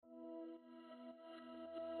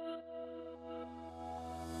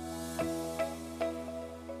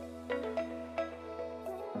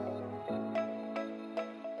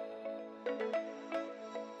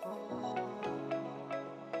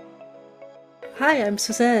Hi, I'm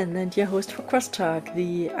Suzanne and your host for Crosstalk,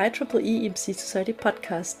 the IEEE EMC Society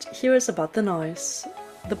podcast. Here is About the Noise,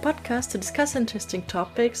 the podcast to discuss interesting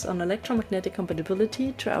topics on electromagnetic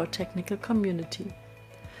compatibility to our technical community.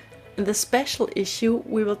 In this special issue,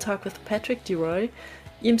 we will talk with Patrick DeRoy,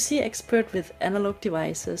 EMC expert with analog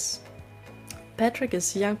devices. Patrick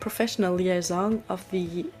is young professional liaison of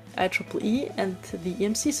the IEEE and the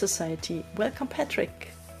EMC Society. Welcome, Patrick.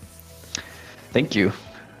 Thank you.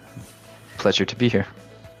 Pleasure to be here.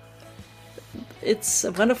 It's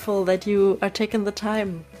wonderful that you are taking the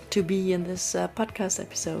time to be in this podcast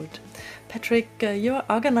episode. Patrick, you're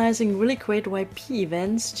organizing really great YP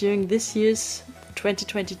events during this year's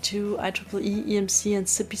 2022 IEEE EMC and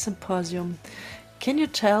SIPI Symposium. Can you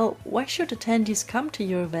tell why should attendees come to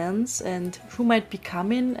your events and who might be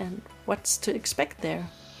coming and what's to expect there?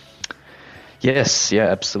 Yes,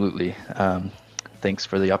 absolutely. Thanks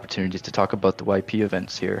for the opportunity to talk about the YP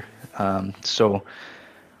events here. So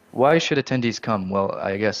why should attendees come? Well,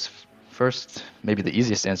 I guess first, maybe the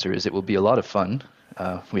easiest answer is it will be a lot of fun.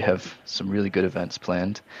 We have some really good events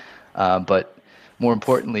planned. But more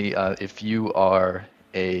importantly, if you are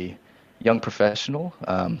a young professional,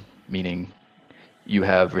 meaning you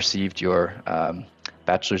have received your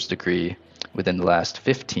bachelor's degree within the last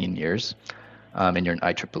 15 years, and you're an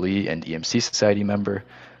IEEE and EMC Society member,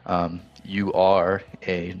 you are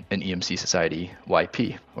an EMC Society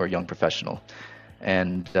YP, or young professional.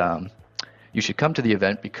 And you should come to the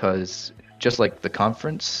event because just like the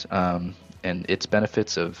conference and its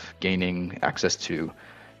benefits of gaining access to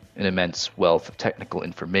an immense wealth of technical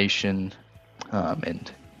information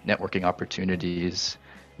and networking opportunities,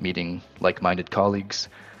 meeting like-minded colleagues,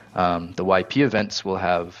 the YP events will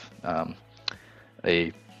have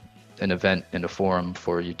an event and a forum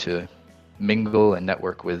for you to mingle and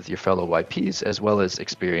network with your fellow YPs, as well as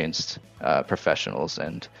experienced professionals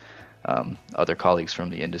and other colleagues from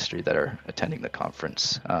the industry that are attending the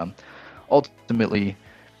conference. Ultimately,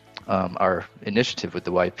 our initiative with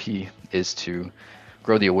the YP is to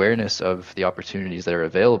grow the awareness of the opportunities that are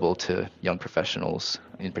available to young professionals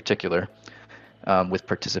in particular, with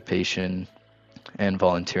participation and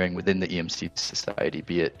volunteering within the EMC Society,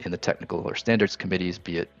 be it in the technical or standards committees,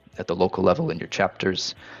 be it at the local level in your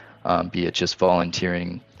chapters, be it just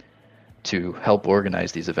volunteering to help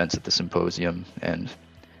organize these events at the symposium and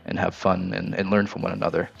have fun and learn from one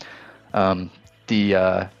another.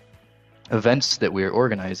 The events that we're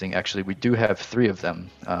organizing, actually, we do have 3 of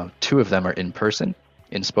them. 2 of them are in person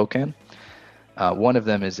in Spokane. One of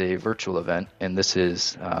them is a virtual event, and this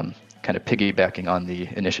is kind of piggybacking on the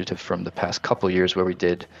initiative from the past couple years where we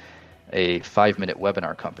did a 5-minute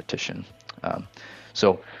webinar competition.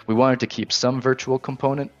 So we wanted to keep some virtual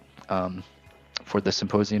component for the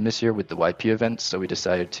symposium this year with the YP events, so we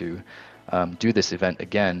decided to do this event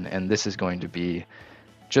again, and this is going to be,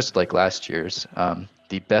 just like last year's,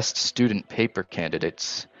 the best student paper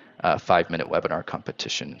candidates 5-minute webinar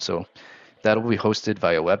competition. So that'll be hosted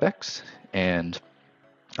via WebEx, and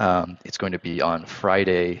it's going to be on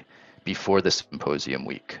Friday before the symposium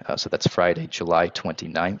week. So that's Friday, July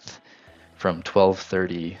 29th from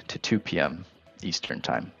 12:30 to 2 p.m. Eastern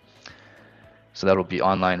Time. So that'll be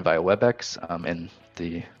online via WebEx, and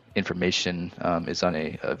the information is on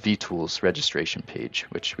a vTools registration page,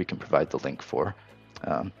 which we can provide the link for.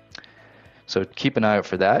 So keep an eye out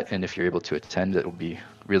for that, and if you're able to attend, it will be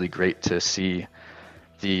really great to see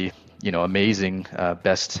the amazing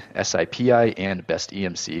best SIPI and best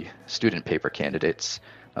EMC student paper candidates.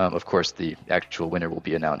 Of course, the actual winner will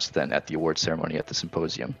be announced then at the award ceremony at the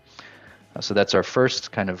symposium. So that's our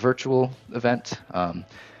first kind of virtual event.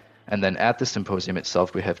 And then at the symposium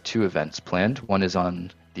itself, we have 2 events planned. One is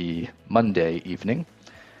on the Monday evening,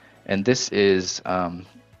 and this is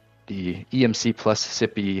the EMC plus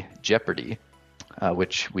SIPI Jeopardy,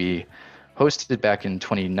 which we hosted back in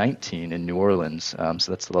 2019 in New Orleans.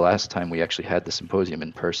 So that's the last time we actually had the symposium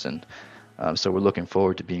in person. So we're looking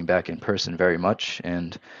forward to being back in person very much,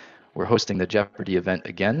 and we're hosting the Jeopardy event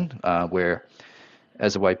again, where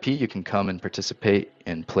as a YP, you can come and participate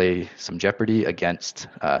and play some Jeopardy against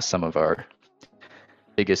some of our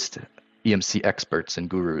biggest EMC experts and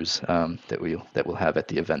gurus that we'll have at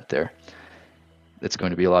the event there. It's going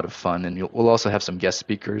to be a lot of fun, and we'll also have some guest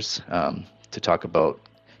speakers to talk about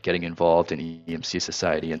getting involved in EMC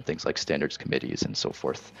Society and things like standards committees and so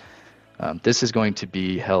forth. This is going to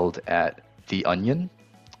be held at The Onion,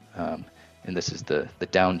 and this is the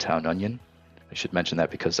downtown Onion. I should mention that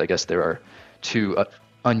because I guess there are 2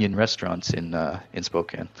 Onion restaurants in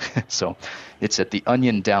Spokane. So it's at the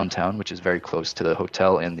Onion downtown, which is very close to the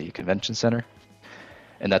hotel and the convention center.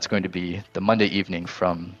 And that's going to be the Monday evening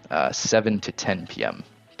from 7 to 10 p.m.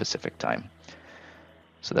 Pacific time.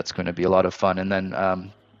 So that's going to be a lot of fun. And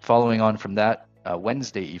then following on from that,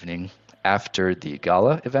 Wednesday evening after the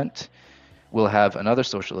gala event, we'll have another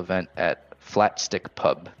social event at Flat Stick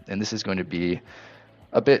Pub. And this is going to be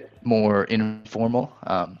a bit more informal.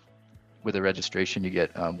 With a registration, you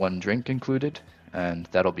get one drink included, and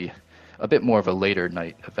that'll be a bit more of a later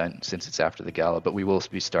night event since it's after the gala, but we will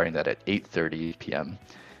be starting that at 8:30 p.m.,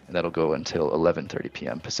 and that'll go until 11:30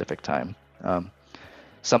 p.m. Pacific time.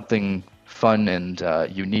 Something fun and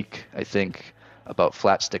unique, I think, about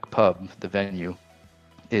Flat Stick Pub, the venue,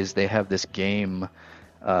 is they have this game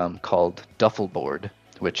called Duffleboard,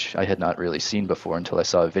 which I had not really seen before until I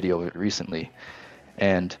saw a video of it recently.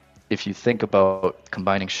 And if you think about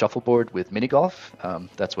combining shuffleboard with mini golf,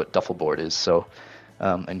 that's what Duffleboard is. So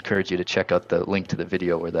I encourage you to check out the link to the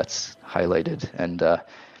video where that's highlighted. And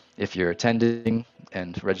if you're attending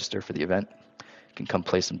and register for the event, you can come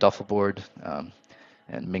play some Duffleboard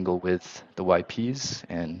and mingle with the YPs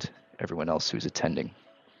and everyone else who's attending.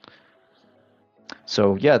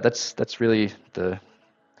 So yeah, that's really the,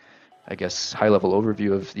 I guess, high-level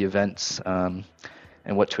overview of the events and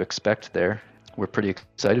what to expect there. We're pretty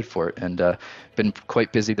excited for it, and been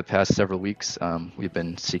quite busy the past several weeks. We've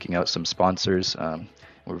been seeking out some sponsors.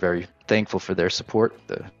 We're very thankful for their support,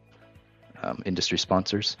 the industry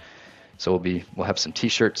sponsors. So we'll have some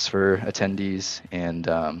T-shirts for attendees, and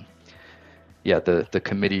yeah, the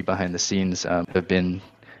committee behind the scenes have been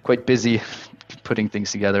quite busy putting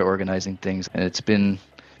things together, organizing things, and it's been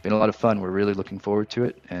a lot of fun. We're really looking forward to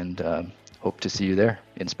it, and hope to see you there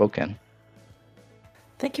in Spokane.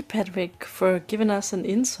 Thank you, Patrick, for giving us an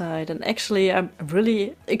insight. And actually, I'm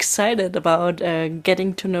really excited about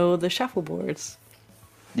getting to know the shuffleboards.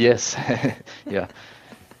 Yes, yeah.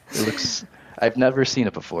 It looks, I've never seen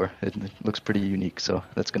it before. It looks pretty unique, so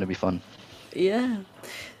that's going to be fun. Yeah,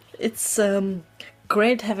 it's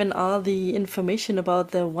great having all the information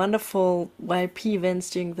about the wonderful YP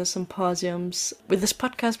events during the symposiums. With this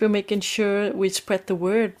podcast, we're making sure we spread the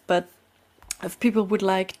word, but if people would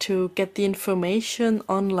like to get the information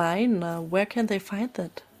online, where can they find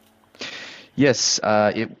that? Yes,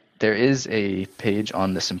 there is a page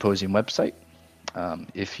on the symposium website.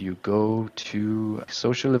 If you go to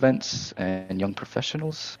social events and young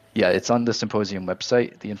professionals, yeah, it's on the symposium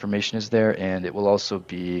website. The information is there, and it will also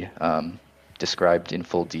be described in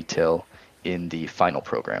full detail in the final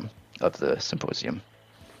program of the symposium.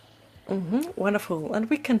 Wonderful. And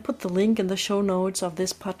we can put the link in the show notes of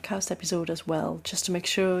this podcast episode as well, just to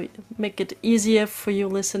make it easier for you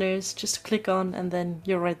listeners, just to click on and then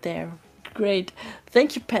you're right there. Great.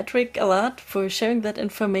 Thank you, Patrick, a lot for sharing that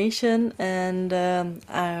information, and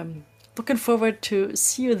I'm looking forward to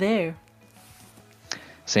see you there.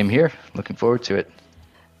 Same here. Looking forward to it.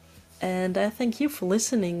 And I thank you for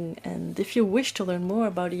listening. And if you wish to learn more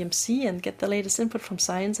about EMC and get the latest input from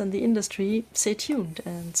science and the industry, stay tuned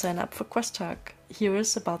and sign up for Quest Talk. Here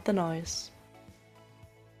is About the Noise.